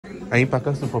Ahí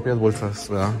empacan sus propias bolsas,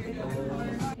 ¿verdad?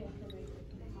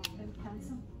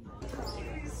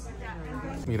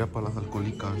 Mira para las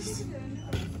alcohólicas.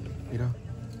 Mira.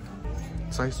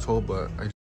 Size 12, but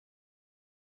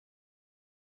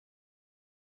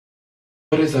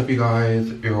What is up, you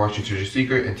guys? You're watching Sergio's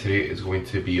Secret, and today is going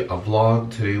to be a vlog.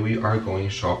 Today we are going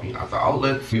shopping at the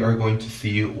outlets. We are going to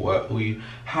see what we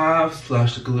have,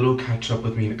 slash like a little catch up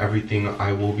with me and everything.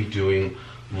 I will be doing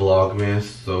Vlogmas.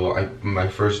 So my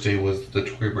first day was the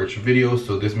Tory Burch video,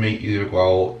 so this may either go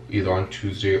out either on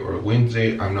Tuesday or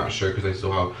Wednesday. I'm not sure because I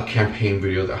still have a campaign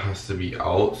video that has to be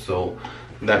out, so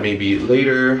that may be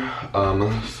later.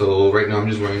 So right now I'm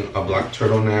just wearing a black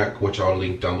turtleneck, which I'll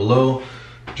link down below.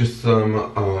 Just some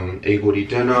Agody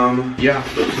denim. Yeah,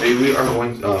 so today we are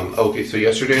going okay, so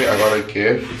yesterday I got a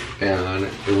gift and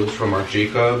it was from our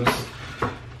Jacobs,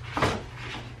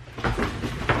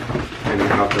 and I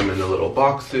have them in the little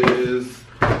boxes.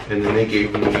 And then they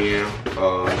gave me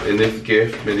in this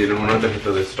gift me dieron una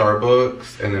tarjeta de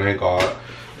Starbucks, and then I got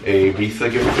a Visa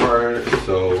gift card.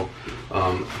 So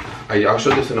I'll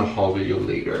show this in a haul video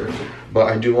later, but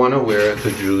I do want to wear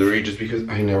the jewelry just because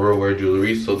I never wear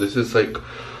jewelry. So this is like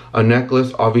a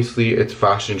necklace. Obviously it's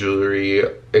fashion jewelry.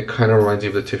 It kind of reminds me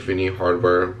of the Tiffany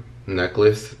hardware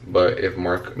necklace, but if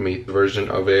Mark made the version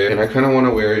of it, and I kind of want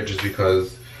to wear it just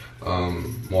because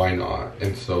why not.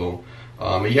 And so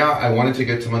yeah, I wanted to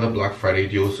get some of the Black Friday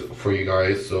deals for you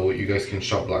guys so you guys can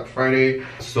shop Black Friday.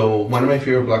 So one of my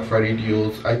favorite Black Friday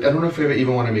deals, I don't know if I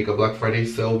even want to make a Black Friday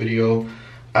sale video.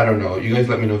 I don't know, you guys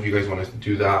let me know if you guys want to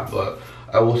do that, but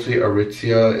I will say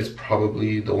Aritzia is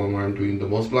probably the one where I'm doing the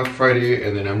most Black Friday,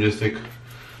 and then I'm just like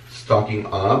stocking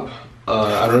up.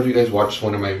 I don't know if you guys watched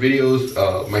one of my videos,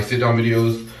 my sit down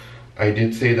videos. I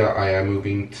did say that I am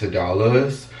moving to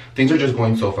Dallas. Things are just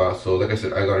going so fast. So like I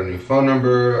said, I got a new phone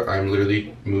number. I'm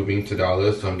literally moving to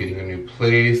Dallas, so I'm getting a new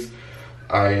place.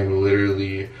 I am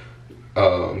literally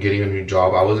getting a new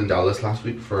job. I was in Dallas last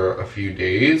week for a few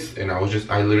days, and I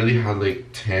literally had like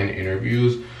 10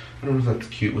 interviews. I don't know if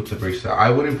that's cute with the bracelet. I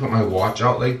wouldn't put my watch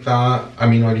out like that. I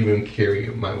mean, I'd even carry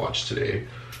my watch today,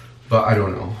 but I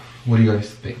don't know. What do you guys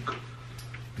think?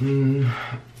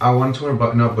 I wanted to wear a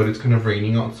button up, but it's kind of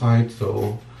raining outside,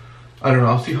 so I don't know.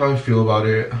 I'll see how I feel about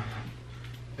it,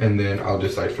 and then I'll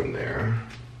decide from there.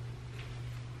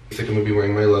 I'm gonna be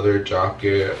wearing my leather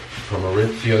jacket from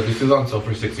Aritzia. This is on sale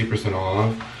for 60%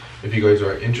 off if you guys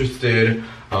are interested.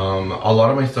 A lot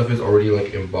of my stuff is already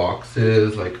like in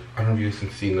boxes. Like, I don't know if you guys can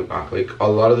see in the back, like a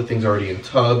lot of the things are already in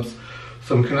tubs.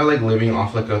 So I'm kind of like living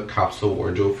off like a capsule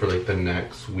wardrobe for like the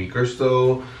next week or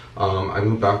so. I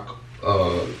move back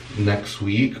next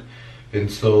week,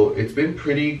 and so it's been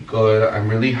pretty good. I'm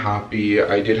really happy.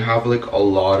 I did have like a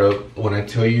lot of, when I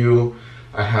tell you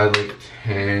I had like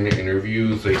 10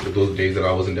 interviews like those days that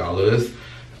I was in Dallas,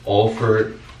 all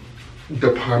for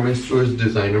department stores,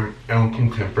 designer and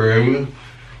contemporary.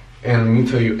 And let me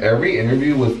tell you, every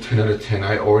interview was 10 out of 10.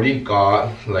 I already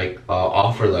got like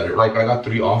offer letter. Like I got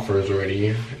 3 offers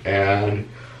already, and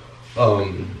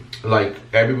like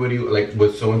everybody like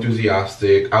was so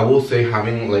enthusiastic. I will say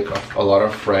having like a lot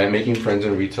of making friends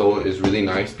in retail is really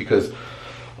nice, because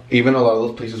even a lot of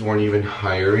those places weren't even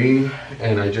hiring,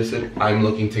 and I just said I'm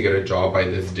looking to get a job by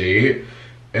this date,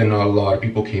 and a lot of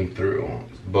people came through.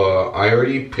 But I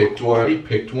already picked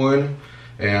one.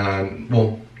 And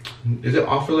well, is it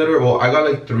offer letter? Well, I got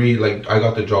like 3, like I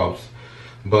got the jobs,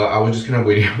 but I was just kind of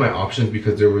waiting for my options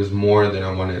because there was more than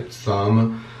I wanted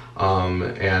some.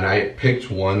 And I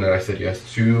picked one that I said yes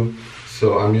to,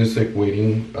 so I'm just like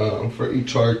waiting for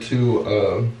HR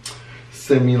to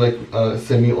send me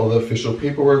all the official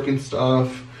paperwork and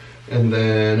stuff, and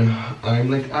then I'm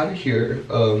like out of here.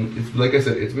 It's like I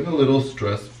said, it's been a little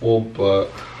stressful, but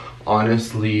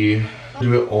honestly I'll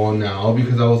do it all now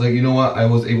because I was like, you know what, I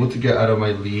was able to get out of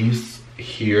my lease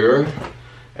here,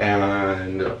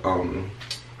 and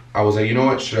I was like, you know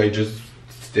what, should I just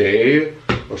stay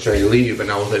or should I leave?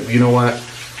 And I was like, you know what,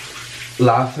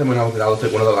 last time when I was in Dallas,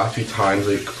 like one of the last few times,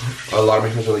 like a lot of my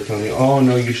friends were like telling me, oh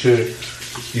no, you should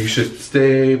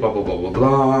stay, blah blah blah blah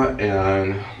blah,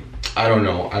 and I don't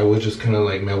know, I was just kind of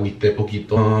like me agüité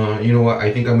poquito. You know what,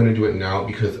 I think I'm gonna do it now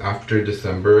because after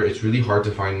December it's really hard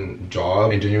to find a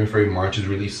job, and January, February, March is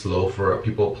really slow for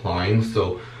people applying.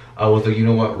 So I was like, you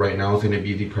know what, right now is gonna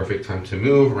be the perfect time to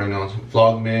move. Right now it's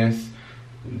Vlogmas,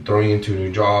 throwing into a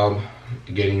new job,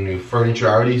 getting new furniture.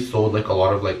 I already sold like a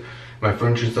lot of like my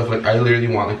furniture stuff. Like I literally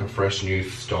want like a fresh new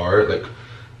start, like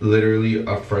literally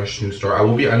a fresh new start. I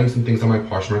will be adding some things on my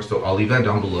Poshmark, so I'll leave that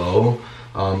down below.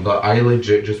 But I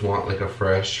legit just want like a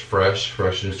fresh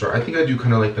new start. I think I do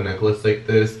kind of like the necklace like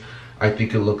this. I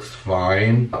think it looks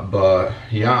fine. But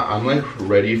yeah, I'm like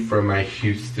ready for my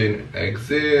Houston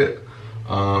exit.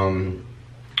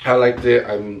 I liked it.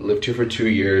 I've lived here for 2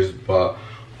 years, but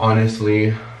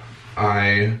honestly,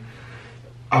 I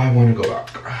want to go back.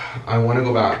 I want to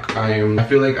go back. I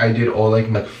feel like I did all like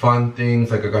my fun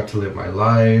things. Like I got to live my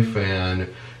life, and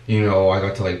you know, I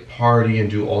got to like party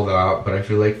and do all that. But I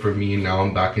feel like for me now,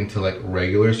 I'm back into like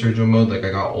regular Sergio mode. Like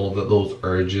I got all those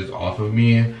urges off of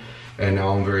me, and now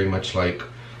I'm very much like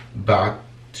back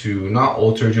to not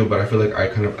old Sergio, but I feel like I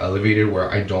kind of elevated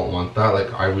where I don't want that.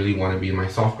 Like I really want to be in my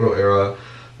soft girl era.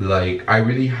 Like I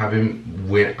really haven't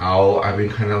went out. I've been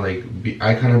kind of like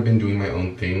I kind of been doing my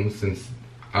own thing since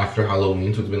after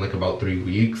Halloween, so it's been like about 3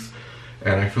 weeks,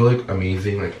 and I feel like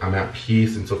amazing. Like I'm at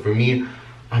peace. And so for me,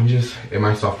 I'm just in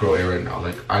my soft girl era now.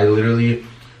 Like I literally,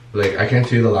 like I can't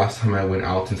tell you the last time I went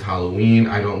out since Halloween.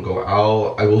 I don't go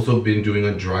out. I've also been doing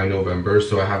a dry November,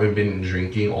 so I haven't been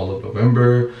drinking all of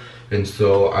November. And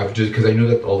so I've just, because I knew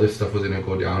that all this stuff was gonna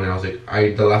go down, and I was like,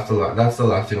 that's the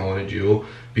last thing I want to do,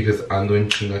 because I'm doing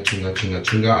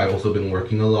chinga. I've also been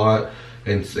working a lot,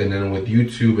 and then with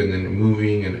YouTube and then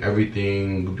moving and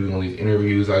everything, doing all these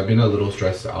interviews, I've been a little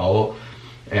stressed out,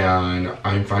 and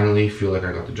I finally feel like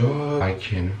I got the job. I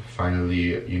can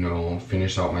finally, you know,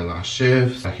 finish out my last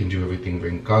shifts. I can do everything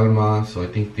very calma. So I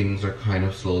think things are kind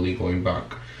of slowly going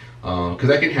back. Because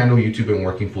I can handle YouTube and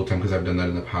working full-time because I've done that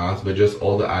in the past, but just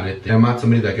all the added things. I'm not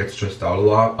somebody that gets stressed out a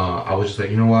lot. I was just like,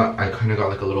 you know what, I kind of got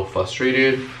like a little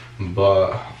frustrated,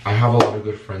 but I have a lot of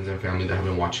good friends and family that have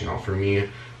been watching out for me.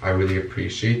 I really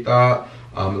appreciate that.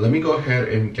 Let me go ahead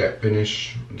and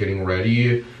finish getting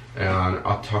ready, and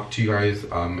I'll talk to you guys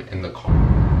in the car.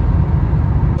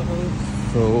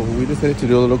 So we decided to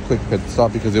do a little quick pit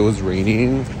stop because it was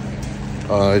raining,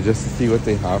 just to see what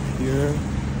they have here.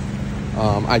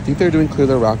 I think they're doing Clear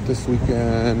the Rack this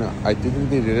weekend. I think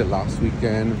they did it last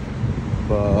weekend,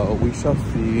 but we shall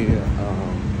see.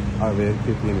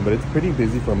 But it's pretty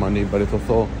busy for Monday, but it's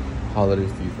also holiday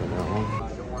season now.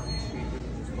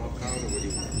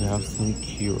 They have some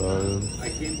Kiras. I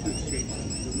came to exchange some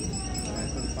food, and I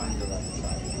couldn't find the right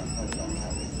size.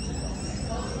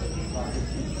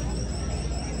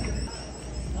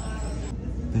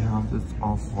 They have this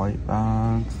off-white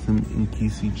bag, some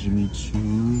Inkisi Jimmy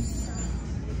Choos,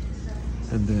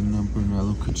 and then a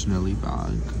Brunello Cucinelli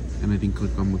bag, and I think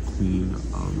like a McQueen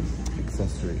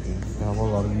accessory. They have a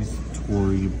lot of these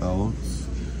Tory belts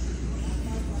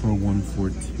for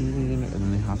 $114, and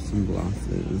then they have some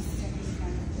glasses.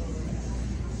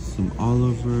 Some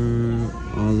Oliver.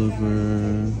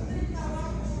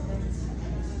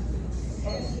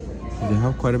 They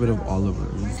have quite a bit of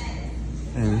Olivers.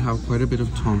 And they have quite a bit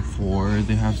of Tom Ford.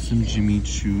 They have some Jimmy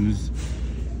Choos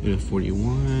at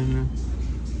 41.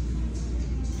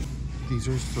 These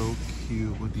are so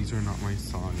cute, but these are not my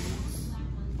size.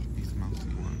 These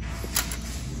mounted ones.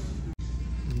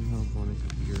 We have one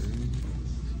here.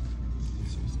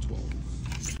 This is 12.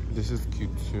 This is cute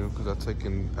too, because that's like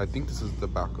in, I think this is the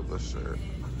back of the shirt.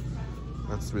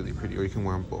 That's really pretty, or you can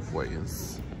wear them both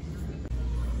ways.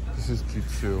 This is cute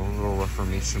too, a little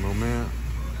Reformation moment.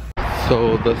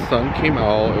 So the sun came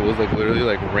out, it was like literally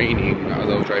like raining as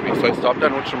I was driving. So I stopped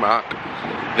at Ocho Mac.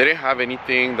 They didn't have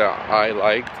anything that I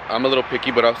liked. I'm a little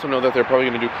picky, but I also know that they're probably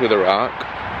gonna do Clear the Rack.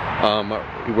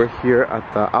 We're here at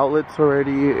the outlets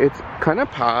already. It's kind of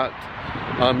packed.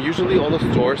 Usually all the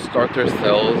stores start their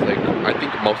sales, like I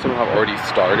think most of them have already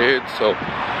started. So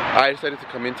I decided to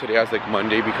come in today as like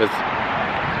Monday because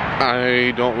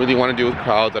I don't really want to deal with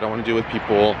crowds. I don't want to deal with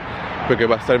people. Porque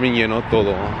va a estar bien lleno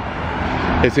todo.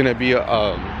 It's gonna be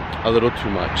a little too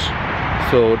much.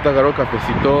 So ahorita agarro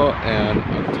cafecito and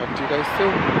I'll talk to you guys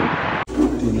soon.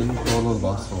 Tienen todos los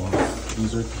vasos.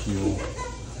 These are cute.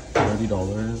 $30.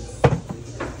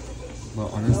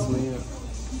 But honestly,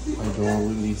 I don't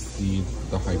really see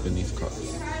the hype in these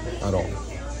cups at all.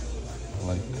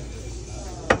 Like,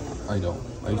 I don't.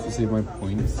 I used to save my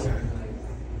points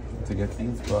to get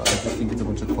these, but I just think it's a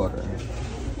bunch of clutter.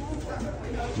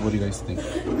 What do you guys think?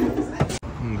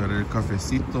 Got a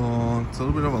cafecito. It's a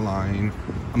little bit of a line.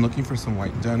 I'm looking for some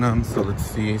white denim, so let's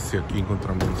see si aquí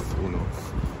encontramos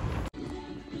unos.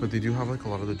 But they do have like a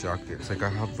lot of the jackets. Like I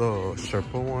have the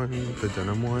Sherpa one, the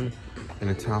denim one, and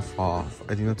it's half off.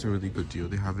 I think that's a really good deal.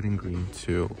 They have it in green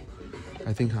too.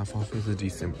 I think half off is a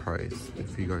decent price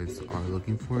if you guys are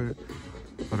looking for it.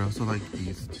 But I also like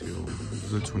these too.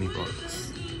 These are 20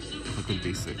 bucks. Like a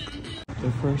basic.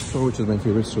 The first store, which is my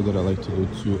favorite store that I like to go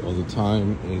to all the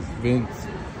time, is Vince.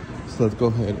 So let's go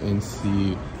ahead and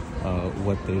see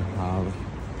what they have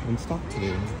in stock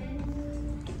today.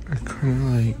 I kind of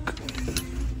like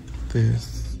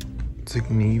this. It's like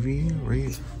navy,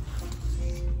 right?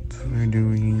 They're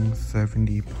doing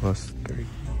 70 plus 30.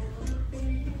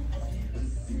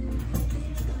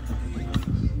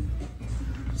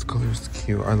 This color's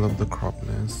cute. I love the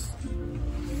cropness.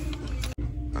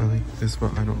 I like this,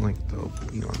 but I don't like the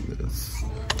opening on this.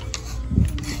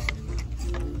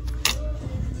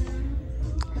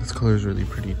 This color is really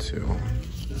pretty too.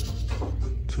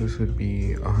 So this would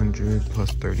be 100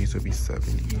 plus 30, so it would be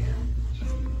 70.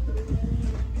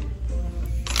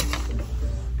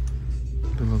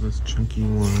 I love this chunky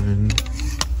one.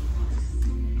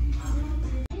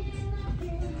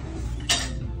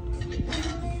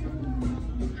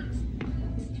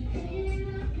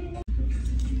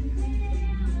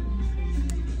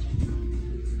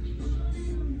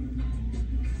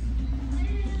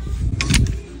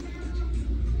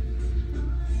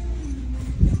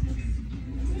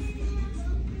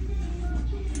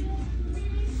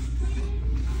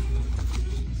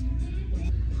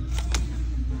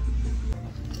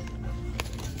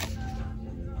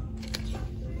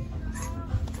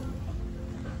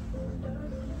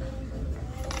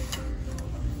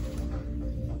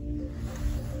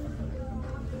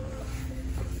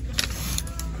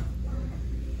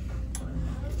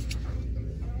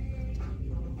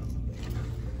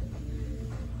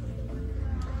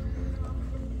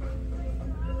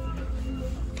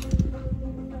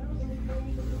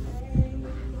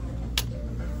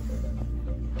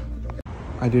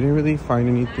 I didn't really find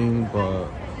anything, but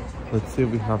let's see if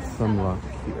we have some luck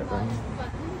here.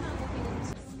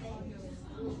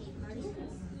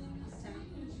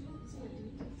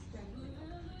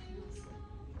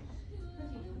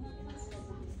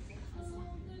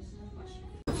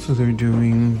 So they're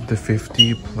doing the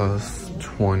 50 plus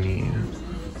 20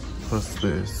 plus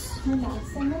this.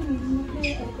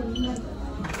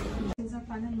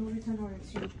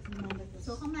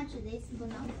 So how much is this go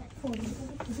now? 40.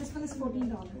 This one is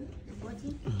 $14.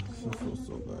 14? So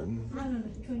good. No,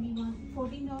 21.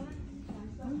 $14.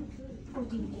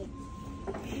 14.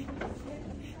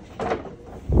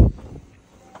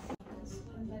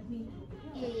 Let me.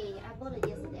 Yeah. I bought it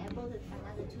yesterday. I bought it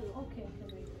another two. Okay.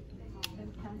 Then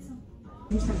cancel.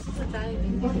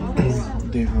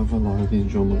 They have a lot of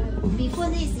these jumbo. Before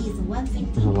this is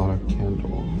 150. There's a lot of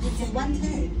candles. It's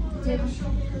 110.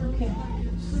 Okay.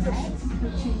 Right?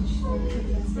 Change.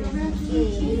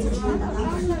 Yeah, it's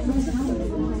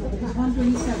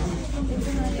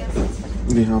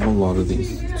 $127. They have a lot of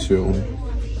these too.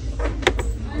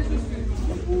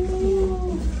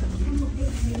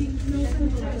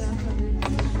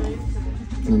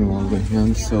 And all the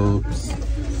hand soaps.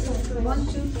 1,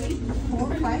 2, 3,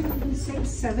 4, 5, 6,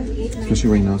 7, 8, 9. Especially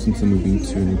right now since I'm moving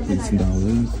to a new place in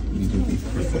Dallas. These would be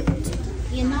perfect.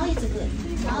 Yeah, now it's good.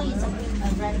 Now it's a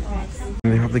red price.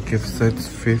 And they have the gift sets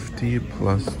 50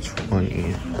 plus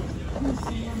 20.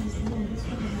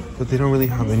 But they don't really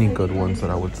have any good ones that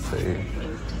I would say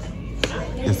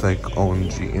is like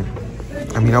OMG.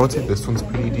 I mean, I would say this one's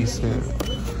pretty decent.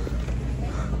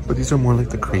 But these are more like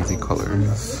the crazy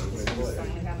colors.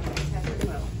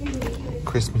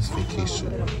 Christmas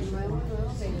Vacation.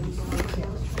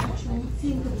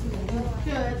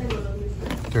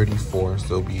 34, so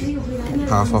it'll be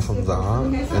half off of that,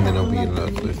 and then it'll be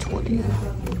another 20.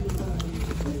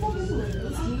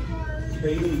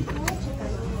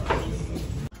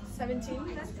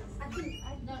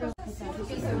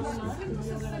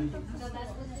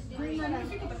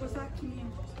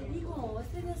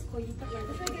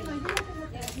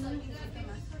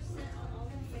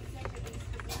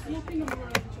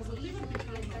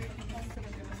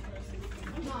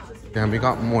 Yeah, we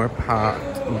got more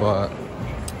packed, but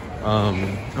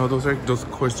oh, those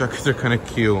course jackets are kind of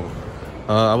cute.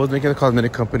 I was making a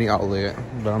cosmetic company outlet,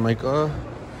 but I'm like,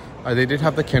 they did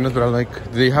have the candles, but I'm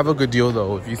like, they have a good deal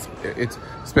though. If you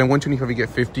spend $125, you get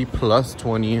 50 plus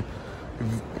 20. If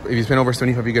you spend over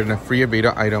 75, you get a free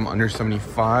Aveda item. Under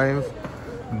 75,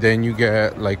 then you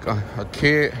get like a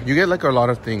kit. You get like a lot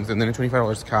of things, and then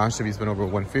 $25 cash if you spend over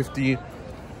 150.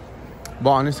 But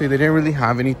honestly, they didn't really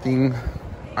have anything.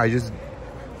 I just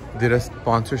did a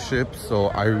sponsorship, so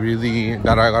I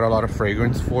got a lot of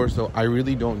fragrance for, so I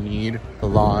really don't need a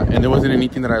lot. And there wasn't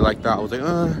anything that I liked that I was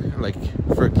like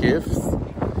for gifts.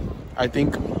 I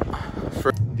think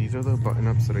these are the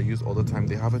button-ups that I use all the time.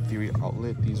 They have a Theory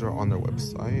outlet. These are on their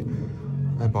website.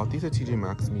 I bought these at TJ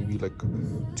Maxx maybe like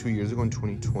 2 years ago in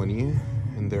 2020,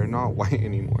 and they're not white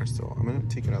anymore, so I'm gonna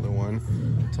take another one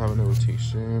to have in a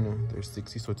rotation. They're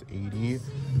 60, so it's 80.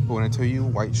 But when I tell you,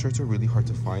 white shirts are really hard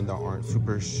to find that aren't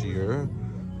super sheer,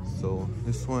 so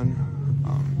this one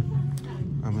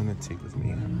I'm gonna take with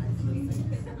me.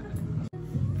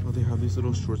 Oh, they have these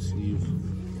little short sleeve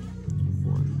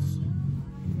ones.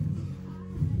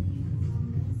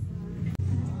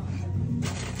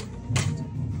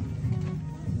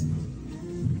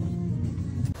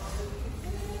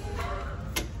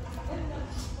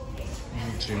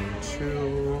 Jimmy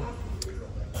Choo.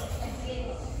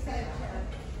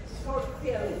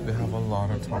 They have a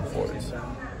lot of Tom Fords.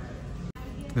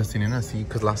 Las tienen así,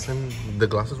 because last time the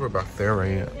glasses were back there,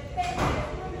 right?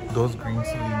 Those green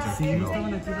ceilings are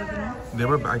cute. They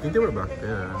were, I think they were back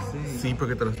there. Sí,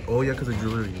 porque te las, oh yeah, because of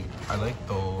jewelry. I like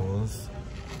those.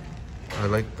 I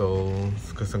like those,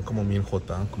 because son como bien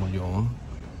jota, como yo.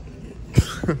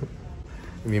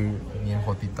 bien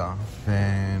jotita.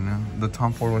 Then the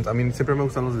Tom Ford ones, I mean, siempre me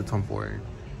gustan los de Tom Ford.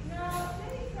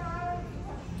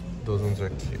 Those ones are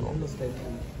cute.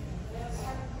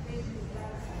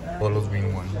 All those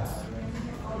green ones.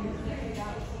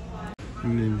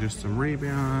 And then just some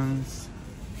Ray-Bans.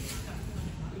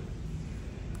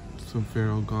 Some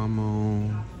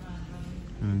Ferragamo.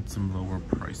 And some lower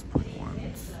price point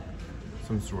ones.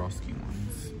 Some Swarovski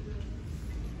ones.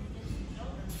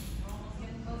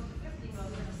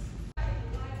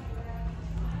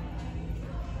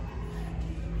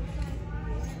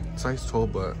 Size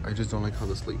 12, but I just don't like how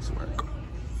the sleeves work.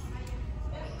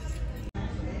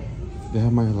 They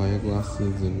have my Himalaya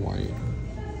glasses in white.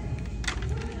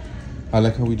 I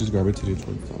like how we just gravitated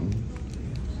towards them.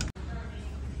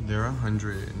 They're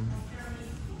 100.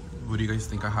 What do you guys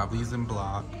think? I have these in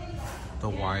black, the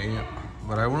white,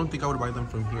 but I don't think I would buy them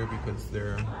from here because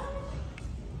they're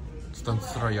están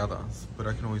rayadas, but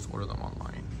I can always order them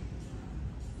online.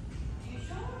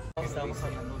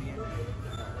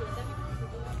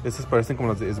 Esas parecen como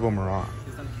las de Isabel Marant.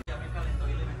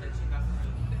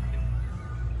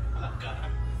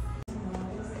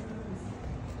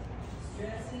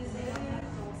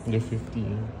 They're 50.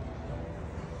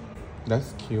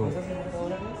 That's cute.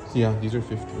 Yeah, these are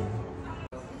 50.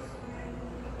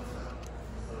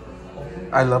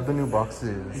 I love the new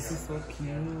boxes. This is so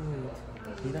cute.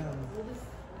 Mira.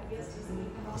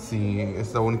 Sí,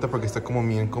 está bonita porque está como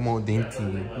bien como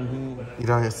dainty.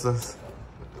 Mira estas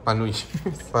panuch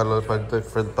para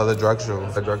the drag show,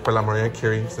 para la Mariah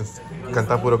Carey, since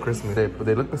canta puro Christmas.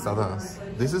 They look pesadas.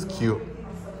 This is cute.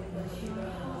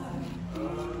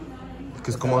 Que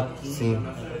es como, sí.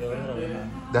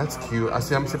 That's cute.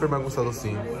 Así siempre me ha gustado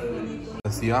así.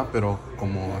 Así, pero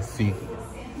como así.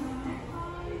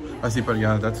 Así, pero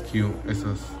yeah, that's cute.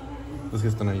 Esas. Los que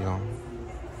están allá.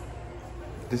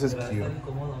 This is cute.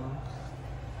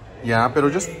 Yeah, pero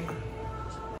just...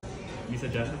 You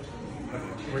suggested?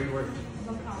 Where you work?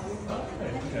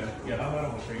 Okay. Yeah, I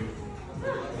will show you.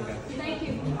 Okay. Thank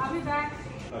you. I'll be back.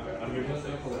 Okay, I'm here just I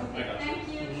got you. Thank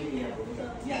you.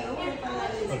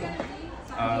 Okay.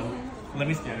 Let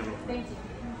me scan it real quick. Thank you.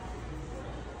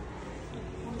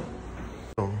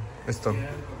 Esto.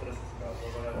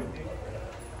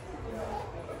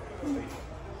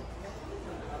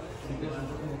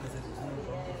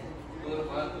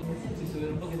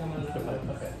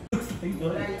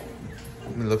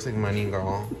 It looks like money,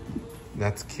 girl.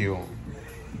 That's cute.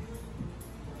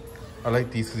 I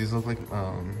like these because these look like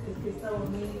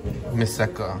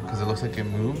Miseka, because it looks like it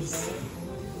moves,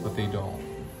 but they don't.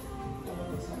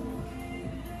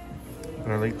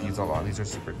 But I like these a lot. These are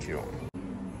super cute.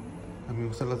 A mí me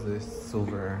gustan las de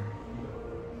silver.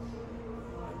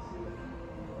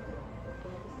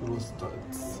 Little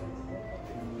studs.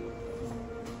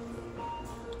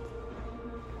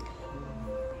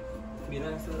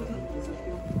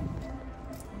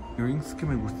 Earrings que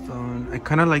me gustan. I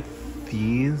kind of like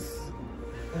these.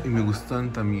 Y me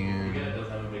gustan también. Yeah, it does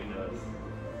have a big nose.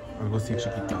 Algo así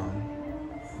chiquita.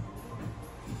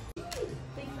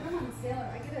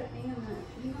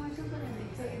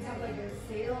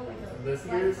 This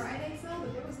year's Friday sale,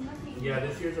 but there was nothing. Yeah,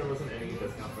 this year's there wasn't any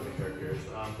discount for the characters.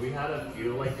 We had a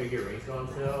few like figurines go on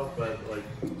sale, but like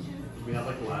we had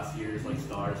like last year's like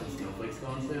stars and snowflakes go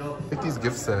on sale. Like these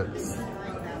gift sets.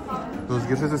 Those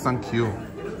gift sets are so cute.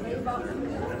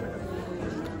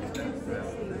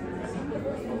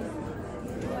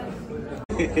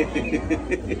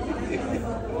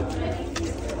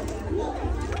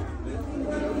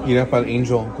 Mira para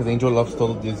Angel, because Angel loves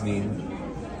todo Disney.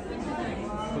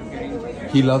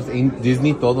 He loves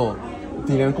Disney todo.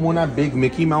 Tenían como una big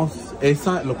Mickey Mouse.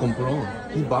 Esa lo compró.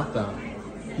 He bought that.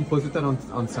 He posted that on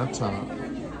Snapchat.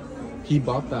 He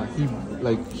bought that.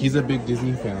 He's a big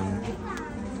Disney fan.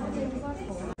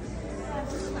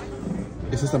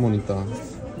 Esas están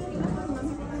bonitas.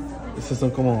 Esas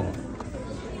son como...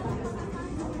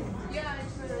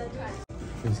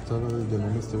 Esta de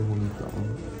nombre está bonita.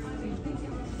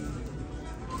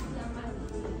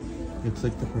 It's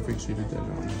like the perfect shade of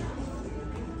denim.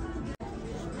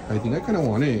 I think I kind of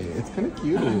want it. It's kind of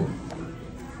cute.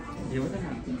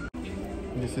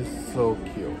 This is so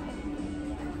cute.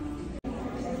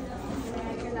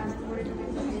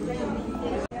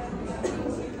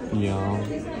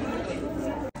 Yeah.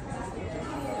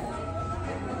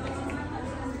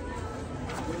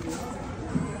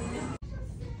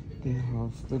 They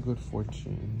have the Good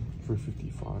Fortune for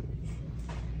 $55.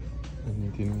 And they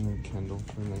tienen a candle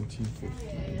for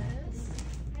 $19.50.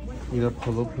 Mira,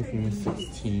 Polo perfume is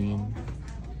 $16.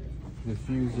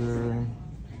 Diffuser.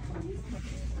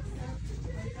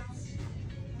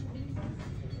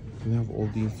 They have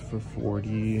oldies for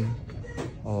 $40.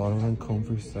 A lot of them come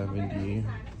for $70.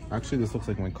 Actually, this looks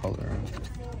like my color.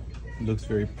 It looks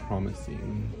very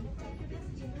promising.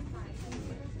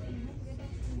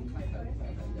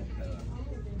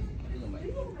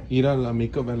 Mira, la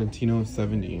Makeup Valentino is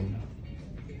 $70.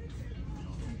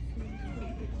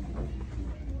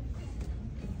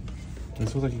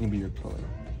 This looks like it can be your color.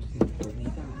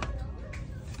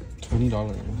 $20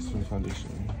 for the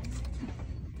foundation.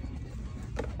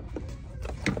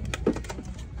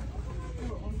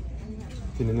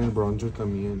 Tienen el bronzer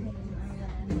también.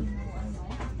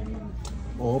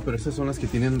 Oh, pero esas son las que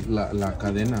tienen la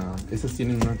cadena. Esas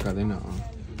tienen una cadena.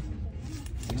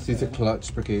 Sí, dice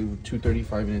clutch porque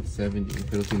 $235 and it's $70,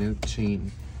 pero tiene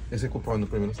chain. Ese cuando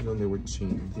primero salió they were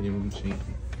chain. Tienen un chain.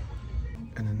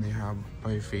 And then they have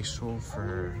bifacial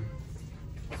for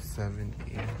 $70.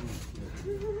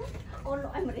 4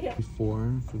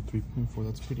 for 3.4.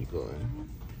 That's pretty good.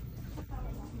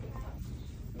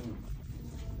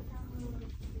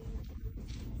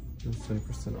 That's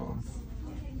 20% off.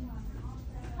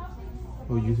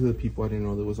 Oh, you to the people, I didn't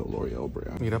know there was a L'Oreal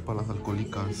brand. Mira para las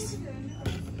alcohólicas.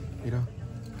 Mira.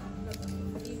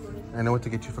 I know what to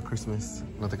get you for Christmas.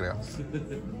 No te creas.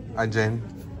 A Jen,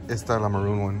 esta la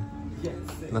maroon one.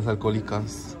 Las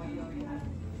alcohólicas.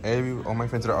 All my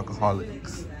friends are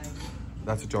alcoholics.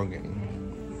 That's what y'all getting.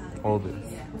 All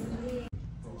this.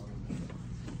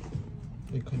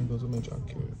 It kind of goes with my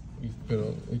jacket.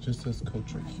 But it just says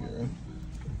Coach right here.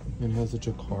 It has a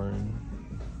jacquard.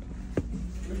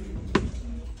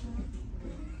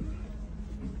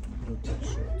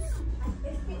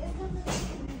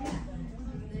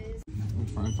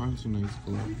 I find some nice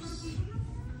gloves.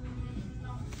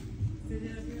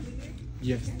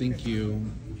 Yes, thank you.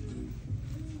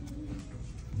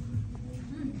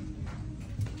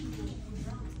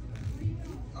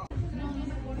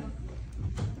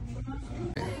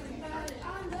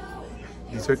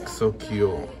 These are so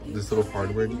cute. This little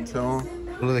hardware detail.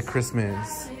 Look at the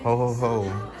Christmas. Ho ho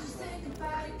ho.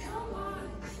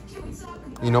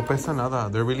 Y no pesa nada.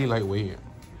 They're really lightweight.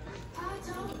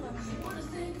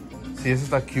 Sí, eso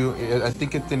está cute. I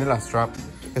think it tiene la strap.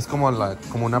 Es como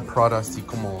una Prada, así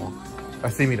como...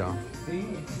 Así, mira.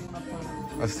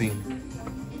 Así.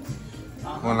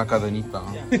 Con la cadenita.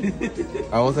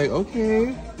 I was like,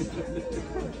 okay.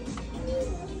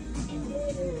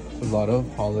 A lot of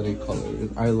holiday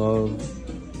colors.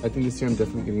 I think this year I'm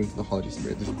definitely getting into the holiday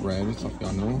spirit. This red,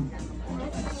 Safiano.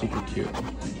 Super cute.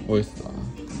 Oyster.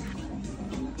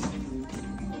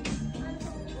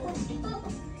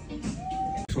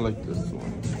 I like this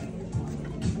one.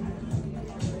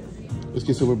 Es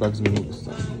que silver bags me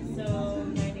gusta.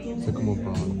 It's como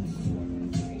bronze.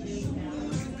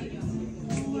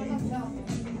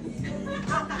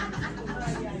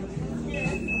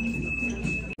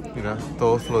 Mira,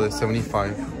 todos lo de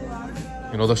 75.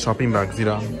 You know, the shopping bags,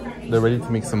 mira. They're ready to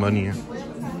make some money.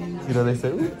 Mira, they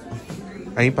say,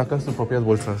 ahí pacas tus propias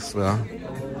bolsas, ¿verdad?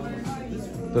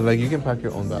 They're like, you can pack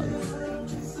your own bags.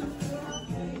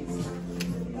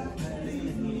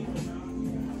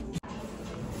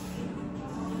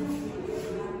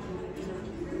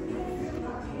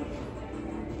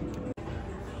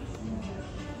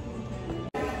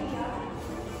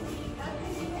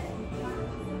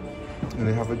 And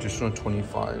they have additional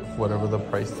 25, whatever the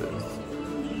price is.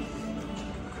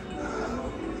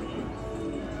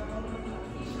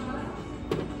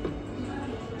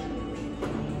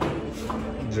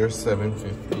 They're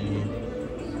 $7.50,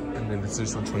 and then this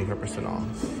is additional 25%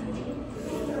 off.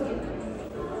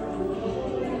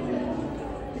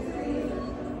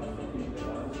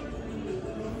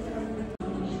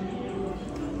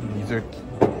 These are cute.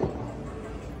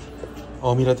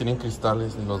 Oh, mira, tienen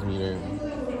cristales en los mire.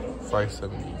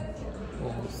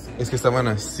 $5.70. Es que estaban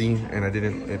así, and I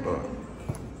didn't, but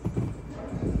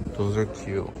those are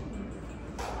cute.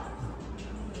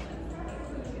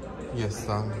 Y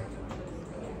esta,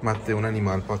 maté un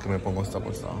animal para que me ponga esta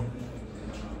bolsa.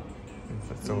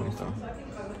 Está bonita.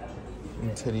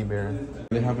 Un teddy bear.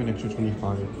 They have an extra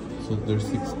 25, so they're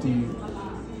 60.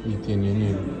 Y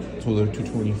tienen so they're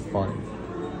 225.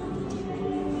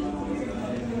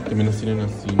 También las tienen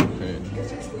así, mujer.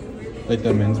 Like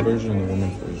the men's version and the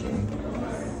women's version.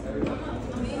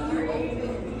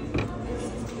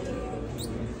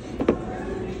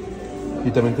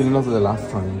 Y también tienen las de last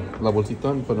time. La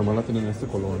bolsita, pero nomás la tienen en este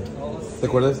color. ¿Te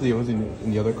acuerdas de ellos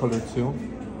in the other color too?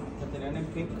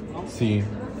 pink, ¿no? Sí,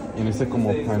 en ese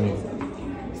como panel.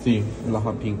 Sí, la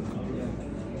hot pink.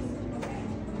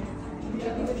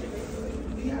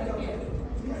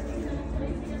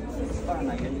 Para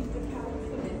Nayeli.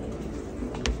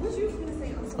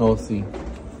 Oh, sí.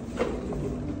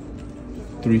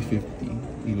 350.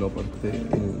 Y lo aparte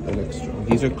el extra.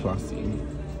 These are classy.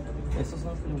 Esos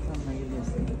son los que me gustan Nayeli.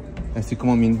 Así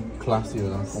como bien classy,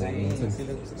 ¿verdad? Como Sí, bien sí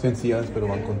les gusta. sencillas, pero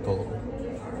van con todo.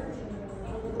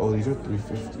 Oh, these are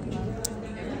 350.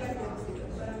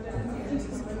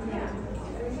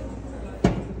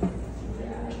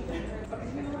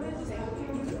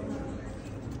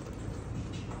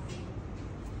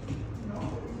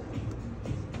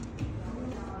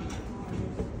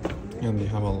 And they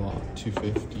have a lot.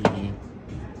 250,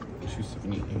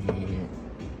 278.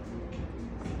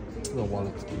 The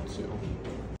wallet's cute too.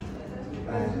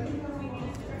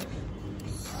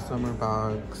 Summer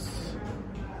bags.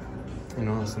 You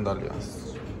know,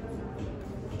 sandalias.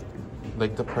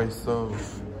 Like the price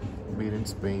of made in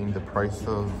Spain, the price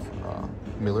of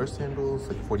Miller sandals,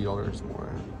 like $40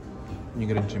 more. You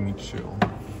get a Jimmy Choo.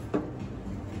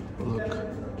 Look,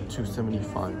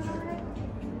 $275.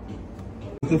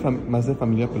 Más de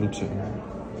familia peluche.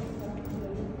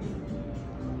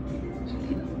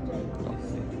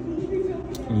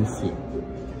 You see.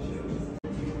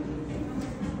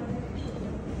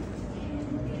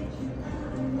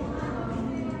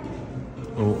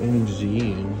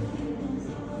 OMG.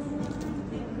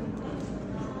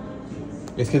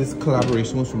 Es que this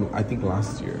collaboration was from, I think,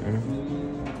 last year.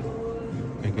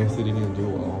 I guess they didn't do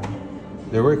well.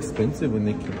 They were expensive when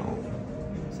they came out.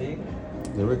 ¿Sí?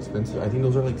 They were expensive. I think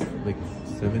those are like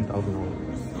 $7,000.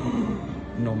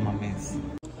 No mames.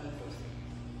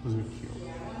 Those are cute.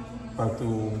 Para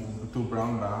tu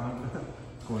brown bag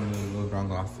con los brown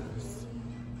glasses.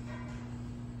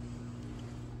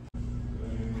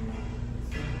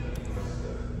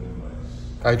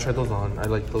 I tried those on. I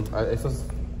like those.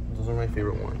 Those are my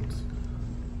favorite ones.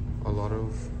 A lot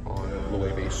of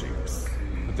Loewe shapes.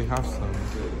 But they have some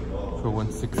for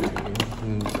 $160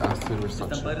 in acid or Están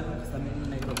such. padres porque están bien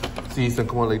negros. Sí, son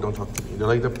como like don't talk to me. They're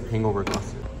like the hangover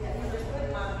glasses.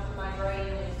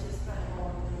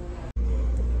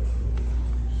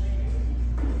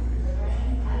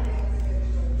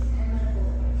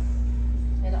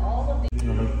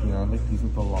 I like these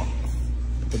with the locks.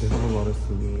 But they have a lot of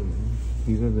Celine.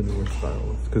 These are the newer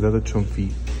styles because they're the chunk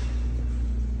feet.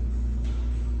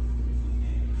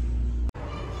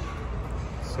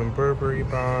 Some Burberry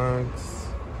bags.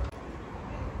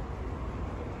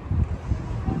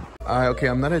 Okay,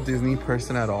 I'm not a Disney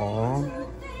person at all,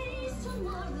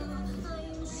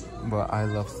 but I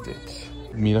love Stitch.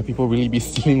 Mira, people really be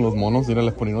stealing los monos. Mira,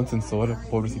 les ponieron sensor,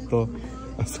 pobrecito,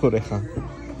 a su oreja.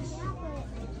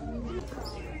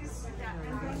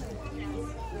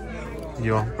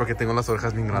 Yo, porque tengo las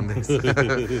orejas bien grandes.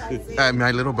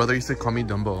 My little brother used to call me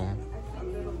Dumbo.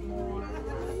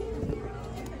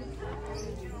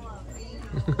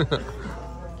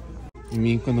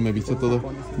 Mi cuando me viste todo,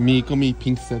 mi con mi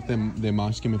pink set de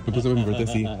Mash que me puso mi verte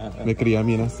así, me creía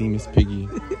bien así, Miss Piggy.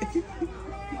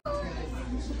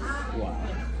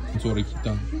 Con su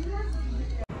orejita.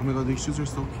 Oh my god, these shoes are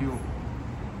so cute.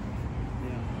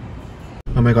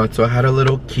 Oh my god, so I had a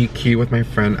little kiki with my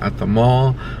friend at the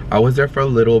mall. I was there for a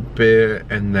little bit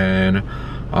and then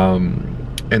I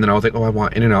was like, oh, I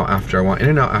want In-N-Out after, I want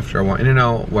In-N-Out after, I want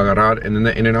In-N-Out, voy a agarrar, and then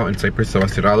the In-N-Out in Cyprus estaba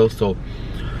cerrado, so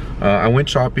I went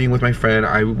shopping with my friend.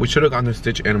 We should have gone to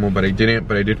Stitch Animal, but I didn't,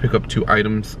 but I did pick up 2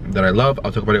 items that I love.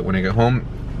 I'll talk about it when I get home.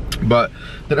 But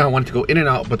then I wanted to go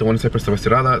In-N-Out, but the one in Cyprus estaba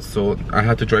cerrada, so I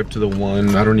had to drive to the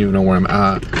one, I don't even know where I'm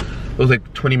at. It was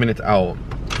like 20 minutes out.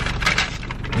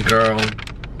 Girl,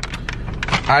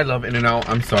 I love In-N-Out.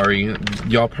 I'm sorry,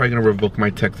 y'all probably gonna revoke my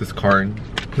Texas card.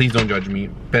 Please don't judge me,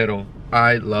 pero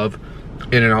I love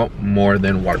In-N-Out more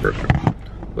than Whataburger.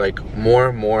 Like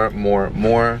more.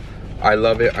 I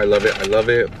love it.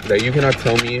 Like you cannot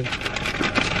tell me.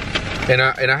 And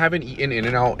I haven't eaten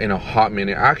In-N-Out in a hot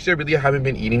minute. Actually, I really haven't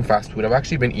been eating fast food. I've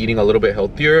actually been eating a little bit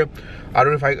healthier. I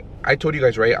don't know if I told you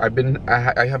guys, right?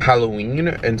 I have Halloween,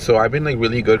 and so I've been like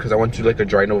really good because I went to like a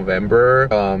dry November,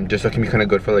 just so it can be kind of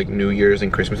good for like New Year's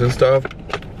and Christmas and stuff.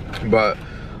 But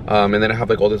and then I have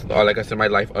like all this, like I said, my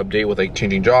life update with like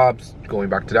changing jobs, going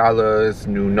back to Dallas,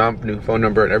 new phone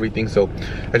number and everything. So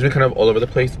I've been kind of all over the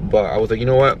place, but I was like, you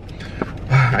know what?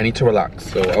 I need to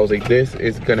relax. So I was like, this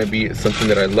is gonna be something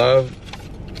that I love,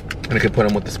 and I could put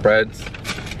them with the spreads.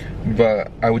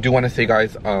 But I do want to say,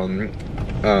 guys,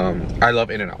 I love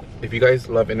In-N-Out. If you guys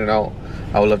love In-N-Out,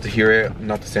 I would love to hear it.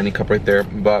 Not the Stanley Cup right there,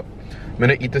 but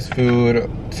gonna eat this food.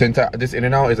 Since this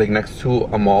In-N-Out is like next to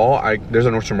a mall, there's a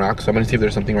Nordstrom Rack, so I'm gonna see if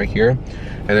there's something right here,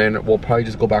 and then we'll probably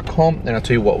just go back home and I'll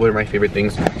tell you what were my favorite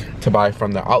things to buy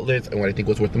from the outlets and what I think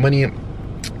was worth the money.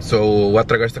 So voy a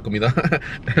tragar esta comida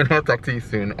and I'll talk to you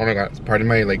soon. Oh my god, pardon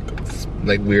my like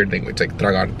weird language, like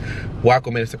tragar. Voy a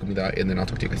comer esta comida and then I'll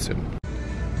talk to you guys soon.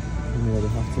 Yeah, they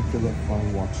have some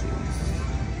Philippine watches.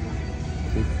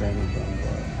 Big fan of them,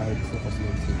 but I also love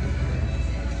seeing them.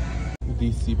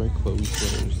 DC by Chloe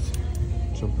sweaters.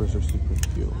 Jumpers are super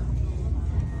cute.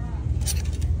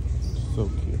 So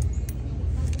cute.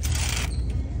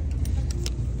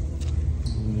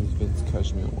 And there's Vince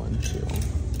Cashmere one too.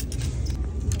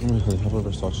 Oh my god, they have a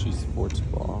Versace sports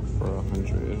bra for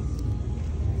 100.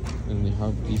 And they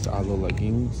have these aloe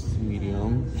leggings,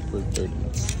 medium, for 30.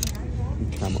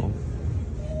 And camo.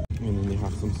 And then they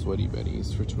have some sweaty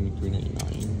betties for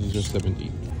 $23.99. These are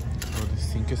 70. Oh, the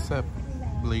Cinque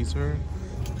blazer,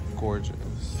 gorgeous.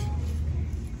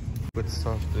 With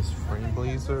stuff, this frame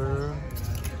blazer,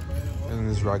 and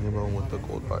this raglan with the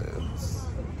gold buttons.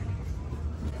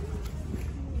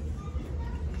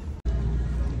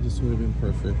 This would have been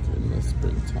perfect in the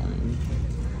springtime.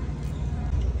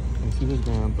 I see this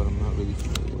brand, but I'm not really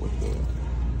familiar with it.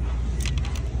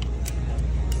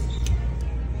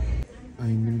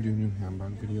 I'm gonna do a new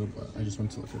handbag video, but I just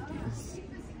want to look at these.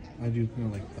 I do kind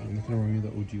of like them. They kind of remind me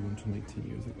of the OG one from like 10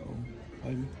 years ago.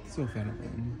 I'm still a fan of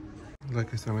them.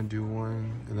 Like I said, I'm gonna do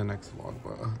one in the next vlog,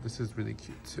 but this is really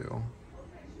cute too.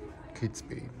 Kate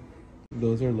Spade.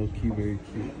 Those are low-key very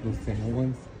cute. Those Santa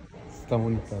ones.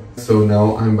 So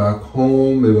now I'm back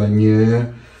home, me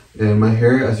bañé, and my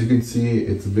hair, as you can see,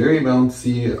 it's very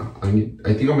bouncy.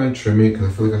 I think I'm gonna trim it because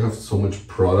I feel like I have so much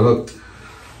product.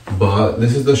 But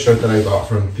this is the shirt that I got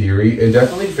from Theory. It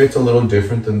definitely fits a little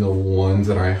different than the ones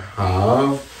that I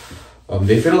have.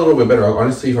 They fit a little bit better.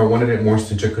 Honestly, if I wanted it more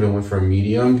stitch, I could have went for a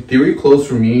medium. Theory clothes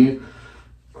for me,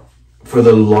 for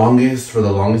the longest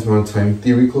amount of time,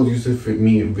 Theory clothes used to fit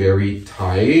me very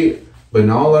tight. But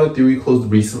now a lot of Theory clothes,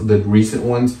 the recent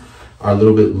ones, are a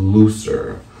little bit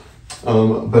looser.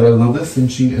 But I love the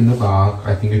cinching in the back.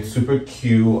 I think it's super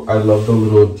cute. I love the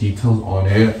little details on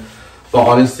it. But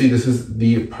honestly, this is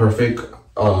the perfect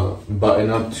button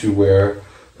up to wear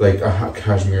like a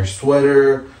cashmere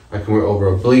sweater. I can wear it over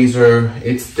a blazer.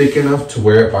 It's thick enough to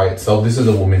wear it by itself. This is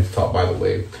a woman's top, by the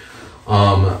way.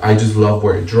 I just love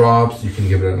where it drops. You can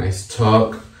give it a nice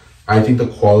tuck. I think the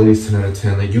quality is 10 out of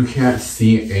 10. Like, you can't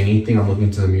see anything. I'm looking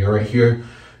into the mirror right here.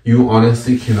 You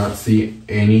honestly cannot see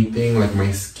anything, like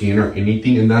my skin or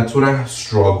anything. And that's what I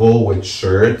struggle with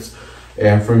shirts.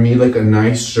 And for me, like a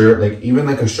nice shirt, like even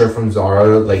like a shirt from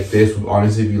Zara like this would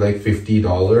honestly be like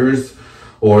 $50,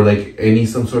 or like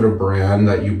some sort of brand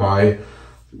that you buy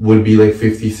would be like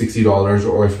 $50, $60,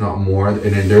 or if not more. And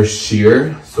then they're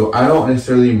sheer, so I don't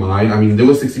necessarily mind. I mean, there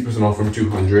was 60% off from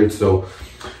 200, so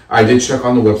I did check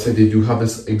on the website. They do have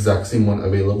this exact same one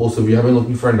available. So if you have been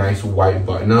looking for a nice white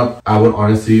button up, I would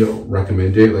honestly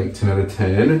recommend it, like 10 out of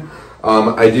 10.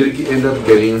 I did end up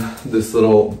getting this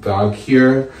little bag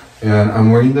here, and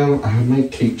I'm wearing them. I have my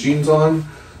Kate jeans on,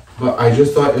 but I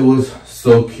just thought it was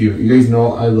so cute. You guys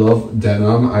know I love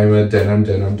denim. I'm a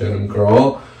denim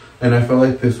girl, and I felt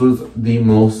like this was the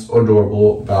most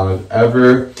adorable bag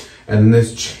ever. And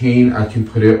this chain, I can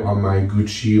put it on my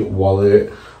Gucci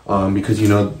wallet, because you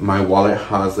know my wallet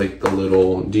has like the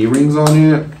little D-rings on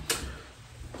it,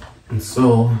 and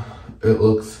so it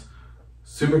looks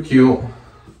super cute.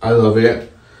 I love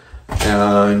it,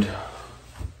 and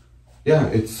yeah,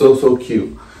 it's so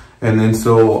cute. And then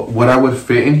so what I would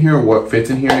fit in here, what fits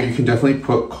in here, you can definitely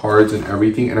put cards and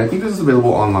everything, and I think this is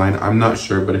available online. I'm not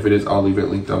sure, but if it is, I'll leave it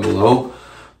linked down below.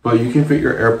 But you can fit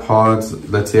your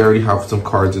AirPods. Let's say I already have some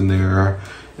cards in there,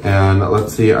 and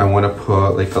let's say I want to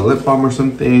put like a lip balm or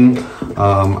something.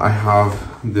 I have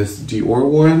this Dior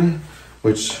one,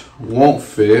 which won't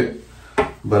fit,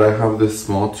 but I have this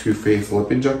small Too Faced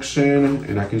lip injection,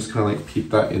 and I can just kind of like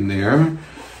peep that in there,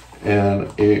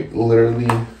 and it literally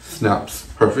snaps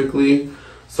perfectly.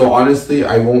 So honestly,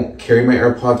 I won't carry my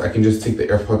AirPods. I can just take the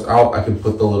AirPods out. I can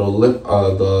put the little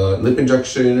lip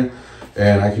injection,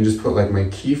 and I can just put like my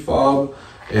key fob,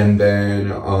 and then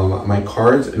my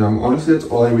cards, and honestly, that's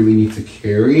all I really need to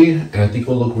carry. And I think it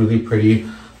will look really pretty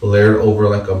layered over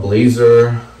like a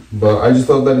blazer. But I just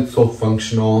love that it's so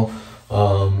functional.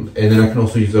 And then I can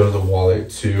also use it as a wallet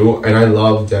too. And I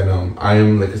love denim. I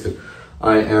am, like I said,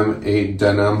 I am a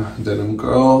denim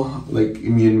girl, like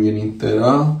mi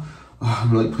entera.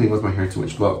 I'm like playing with my hair too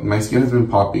much, but my skin has been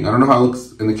popping. I don't know how it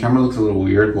looks in the camera. It looks a little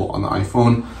weird, well, on the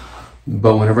iPhone,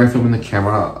 but whenever I film in the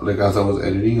camera, like as I was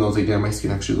editing, I was like, damn, my skin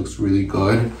actually looks really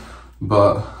good.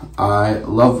 but I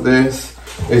love this.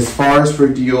 As far as for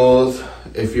deals,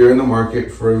 if you're in the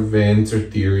market for Vince or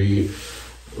Theory,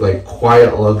 like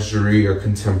quiet luxury or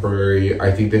contemporary,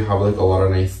 I think they have like a lot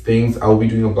of nice things. I will be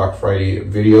doing a Black Friday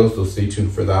video, so stay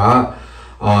tuned for that.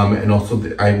 And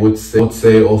also I would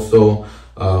say also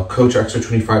Coach Extra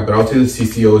 25, but I would say the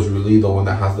CCO is really the one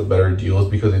that has the better deals,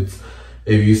 because it's,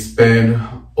 if you spend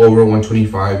over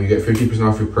 125, you get 50%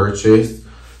 off your purchase.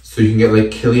 So you can get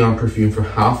like Kilian perfume for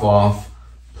half off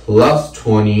plus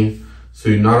 20. So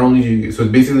not only do you get, so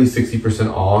it's basically 60%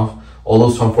 off. All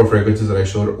those Tom Ford fragrances that I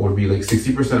showed would be like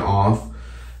 60% off.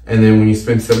 And then when you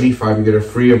spend 75, you get a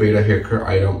free Aveda hair care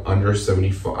item under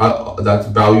 75. That's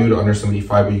valued under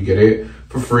 75, but you get it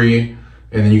for free.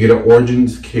 And then you get an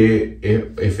Origins kit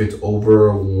if it's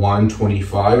over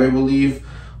 125, I believe,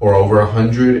 or over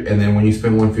 100. And then when you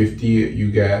spend 150, you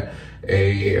get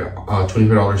a $25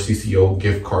 CCO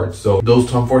gift card. So those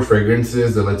Tom Ford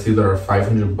fragrances that, let's say, that are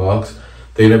 500 bucks,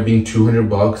 they end up being 200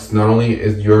 bucks. Not only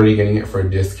is you're already getting it for a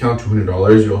discount,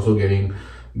 $200, you're also getting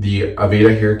the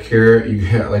Aveda hair care. You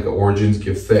get like an Origins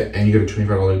gift set, and you get a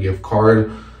 $25 gift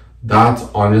card. That's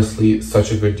honestly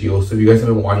such a good deal. So if you guys have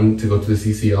been wanting to go to the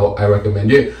CCL, I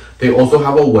recommend it. They also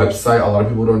have a website. A lot of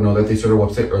people don't know that they started a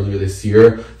website earlier this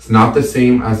year. It's not the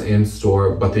same as in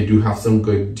store, but they do have some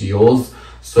good deals.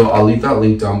 So I'll leave that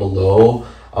link down below.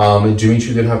 Jimmy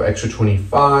Choo did have extra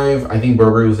 25. I think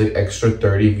Burberry was like extra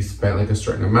 30 if you spent like a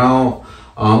certain amount.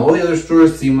 All the other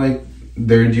stores seem like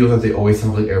their deals that they always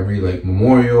have, like every like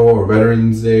Memorial or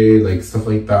Veterans Day, like stuff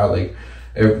like that, like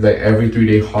every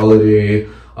 3-day holiday,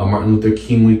 Martin Luther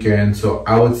King weekend. So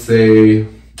I would say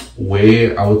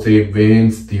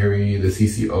Vince, Theory, the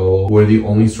CCO were the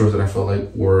only stores that I felt like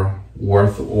were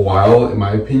worthwhile in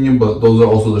my opinion, but those are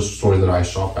also the stores that I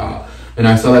shop at. And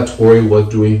I saw that Tori was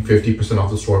doing 50% off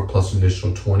the store plus an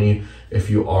additional 20 if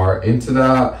you are into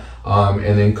that.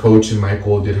 And then Coach and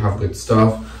Michael did have good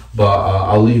stuff, but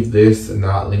I'll leave this and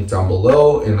that link down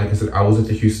below. And like I said, I was at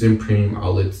the Houston Premium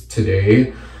Outlets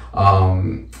today.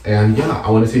 And yeah, I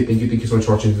want to say thank you so much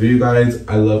for watching this video, guys.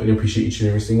 I love and appreciate each and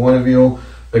every single one of you.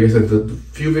 Like I said, the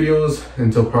few videos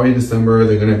until probably December,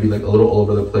 they're going to be like a little all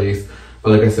over the place.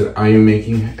 But like I said, I am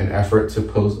making an effort to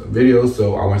post videos.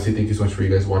 So I want to say thank you so much for you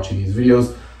guys watching these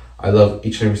videos. I love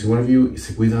each and every single one of you.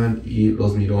 Se cuidan y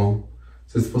los miro.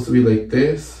 So it's supposed to be like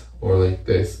this or like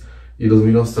this. Y los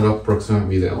miro hasta la próxima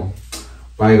video.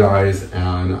 Bye guys,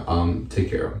 and take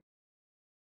care.